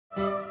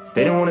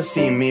They don't wanna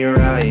see me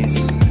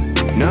rise,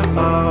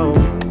 no.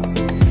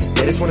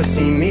 They just wanna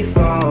see me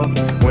fall.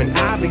 When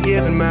I've been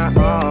giving my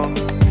all,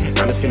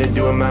 I'm just gonna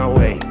do it my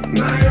way.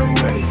 My own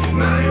way,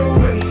 my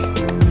own way.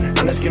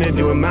 I'm just gonna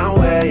do it my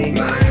way.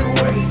 My own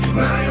way,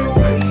 my own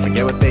way.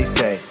 Forget what they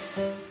say.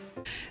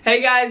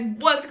 Hey guys,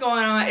 what's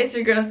going on? It's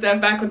your girl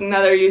Stef back with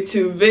another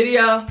YouTube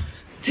video.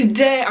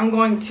 Today I'm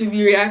going to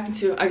be reacting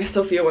to, I guess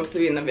Sophia wants to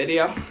be in the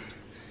video. You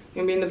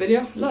gonna be in the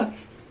video? Look.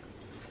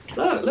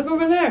 Look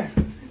over there.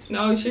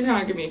 No, she's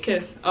trying to give me a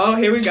kiss. Oh,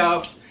 here we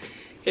go.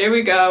 Here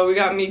we go. We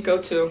got Miko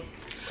too.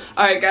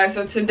 Alright guys,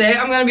 so today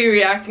I'm gonna be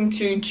reacting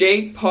to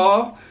Jake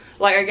Paul.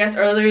 Like I guess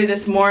earlier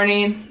this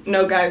morning.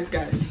 No guys,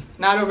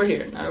 not over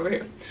here, not over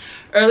here.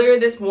 Earlier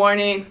this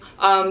morning,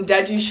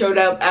 Deji showed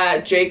up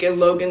at Jake and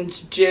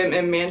Logan's gym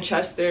in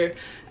Manchester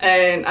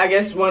and I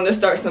guess wanted to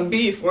start some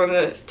beef,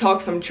 wanted to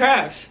talk some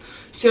trash.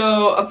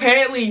 So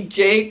apparently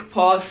Jake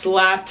Paul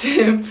slapped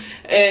him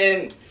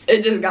and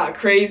it just got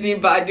crazy,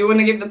 but I do want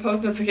to give the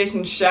post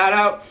notification shout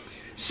out.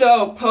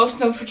 So post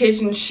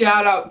notification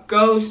shout out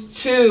goes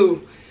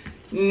to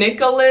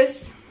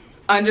Nicholas_A.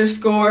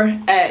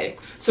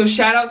 So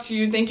shout out to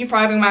you. Thank you for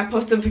having my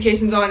post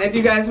notifications on. If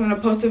you guys want a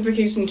post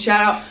notification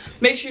shout out,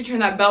 make sure you turn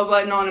that bell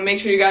button on and make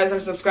sure you guys are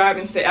subscribed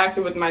and stay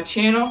active with my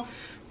channel.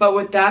 But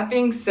with that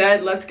being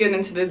said, let's get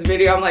into this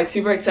video. I'm like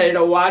super excited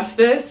to watch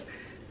this.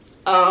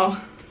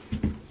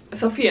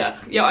 Sophia,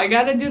 yo, I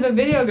gotta do the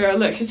video, girl.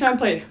 Look, she's trying to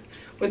play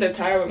with her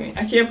tire with me.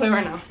 I can't play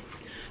right now.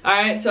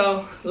 Alright,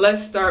 so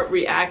let's start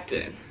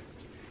reacting.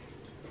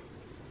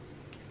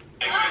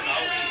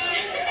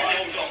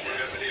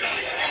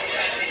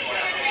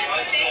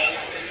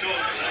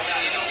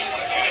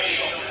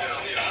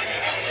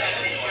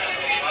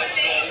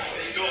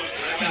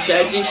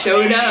 Deji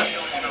showed up.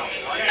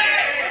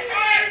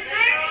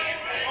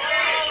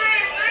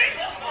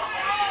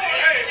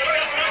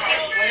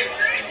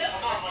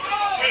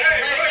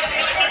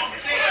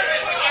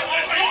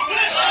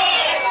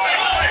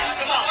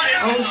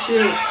 Oh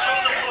shoot.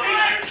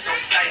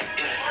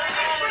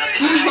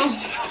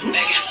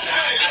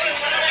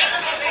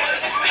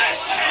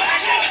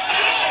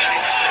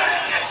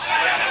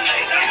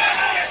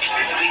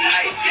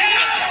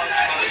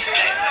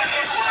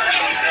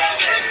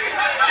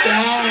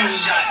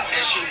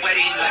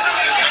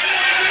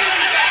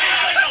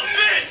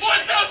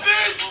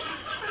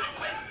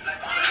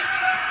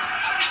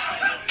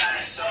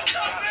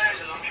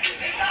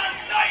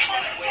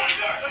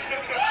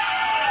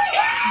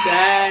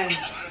 Dang.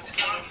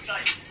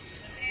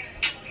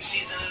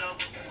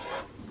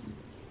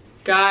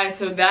 Guys,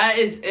 so that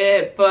is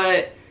it,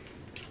 but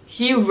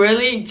he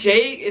really,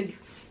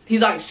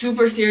 he's like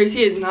super serious.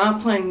 He is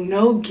not playing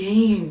no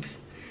games.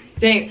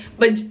 Dang,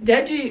 but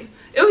Deji,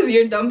 it was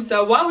your dumb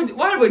self. Why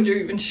would you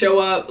even show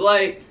up?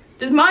 Like,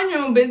 just mind your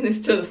own business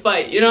to the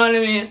fight, you know what I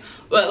mean?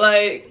 But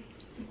like,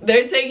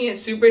 they're taking it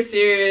super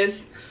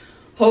serious.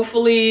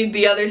 Hopefully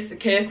the others,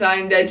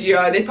 KSI and Deji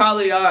are. They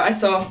probably are. I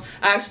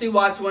actually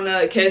watched one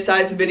of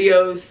KSI's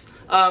videos,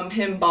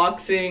 him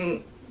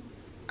boxing.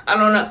 I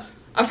don't know.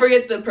 I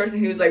forget the person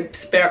he was like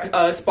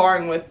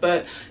sparring with,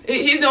 but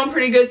he's doing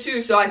pretty good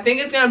too. So I think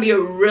it's gonna be a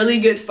really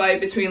good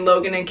fight between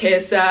Logan and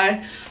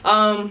KSI.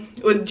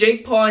 With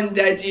Jake Paul and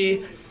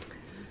Deji.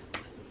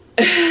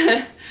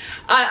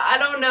 I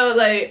don't know,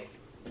 like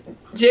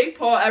Jake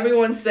Paul,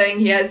 everyone's saying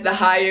he has the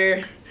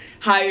higher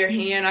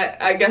hand.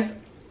 I guess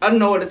I don't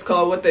know what it's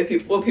called, what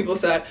people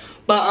said,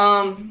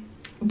 but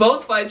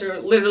both fights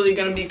are literally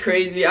gonna be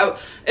crazy.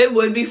 It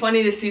would be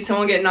funny to see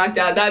someone get knocked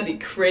out. That'd be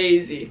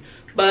crazy.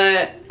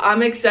 But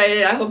I'm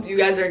excited. I hope you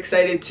guys are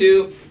excited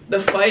too. The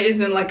fight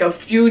is in like a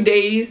few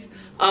days.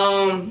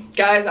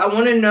 Guys, I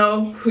want to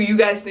know who you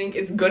guys think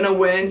is gonna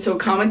win, so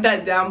comment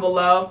that down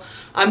below.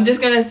 I'm not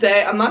gonna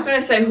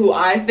say who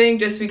I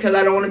think, just because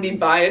I don't want to be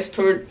biased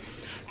towards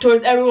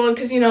everyone,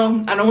 because you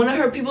know I don't want to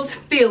hurt people's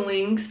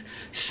feelings.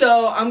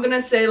 So I'm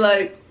gonna say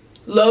like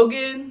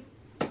Logan,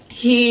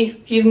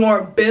 he's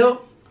more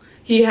built,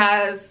 he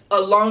has a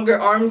longer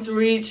arms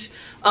reach,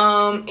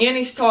 and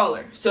he's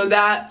taller, so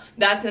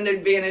that's an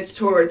advantage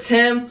towards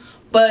him.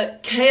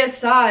 But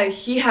KSI,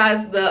 he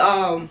has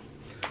the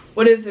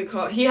what is it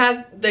called? He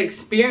has the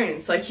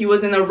experience. Like, he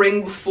was in the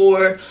ring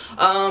before.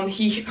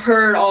 He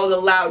heard all the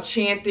loud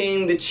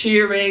chanting, the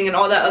cheering, and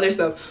all that other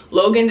stuff.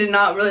 Logan did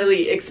not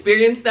really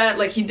experience that.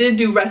 Like, he did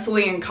do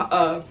wrestling in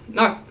I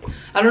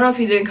don't know if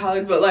he did in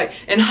college, but like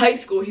in high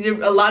school, he did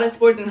a lot of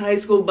sports in high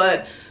school.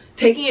 But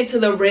taking it to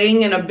the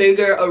ring in a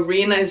bigger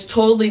arena is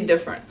totally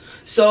different.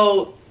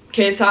 So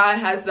KSI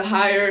has the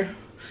higher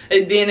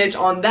advantage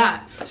on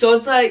that. So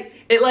it's like,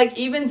 it like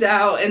evens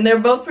out, and they're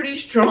both pretty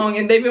strong,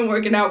 and they've been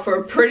working out for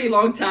a pretty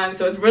long time,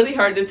 so it's really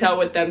hard to tell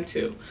with them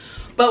too.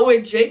 But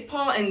with Jake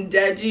Paul and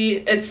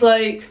Deji, it's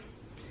like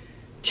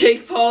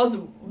Jake Paul's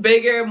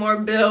bigger, more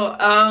built,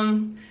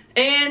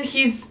 and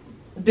he's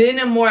been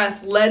in more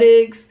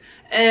athletics,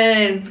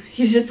 and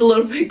he's just a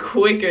little bit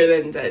quicker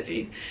than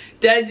Deji.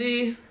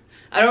 Deji,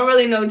 I don't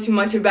really know too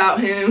much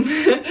about him,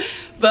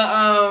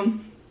 but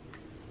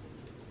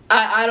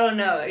I don't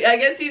know. I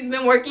guess he's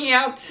been working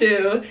out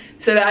too,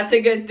 so that's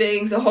a good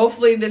thing. So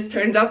hopefully this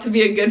turns out to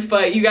be a good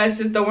fight. You guys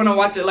just don't want to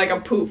watch it like a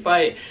poop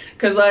fight,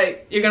 because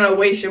like you're gonna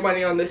waste your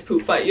money on this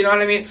poop fight, you know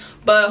what I mean?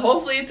 But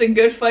hopefully it's a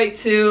good fight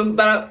too.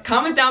 But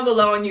comment down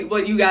below on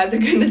what you guys are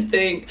gonna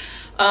think.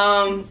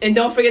 And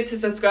don't forget to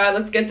subscribe.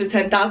 Let's get to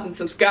 10,000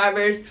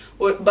 subscribers.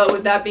 But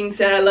with that being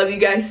said, I love you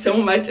guys so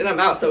much, and I'm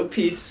out, so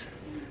peace.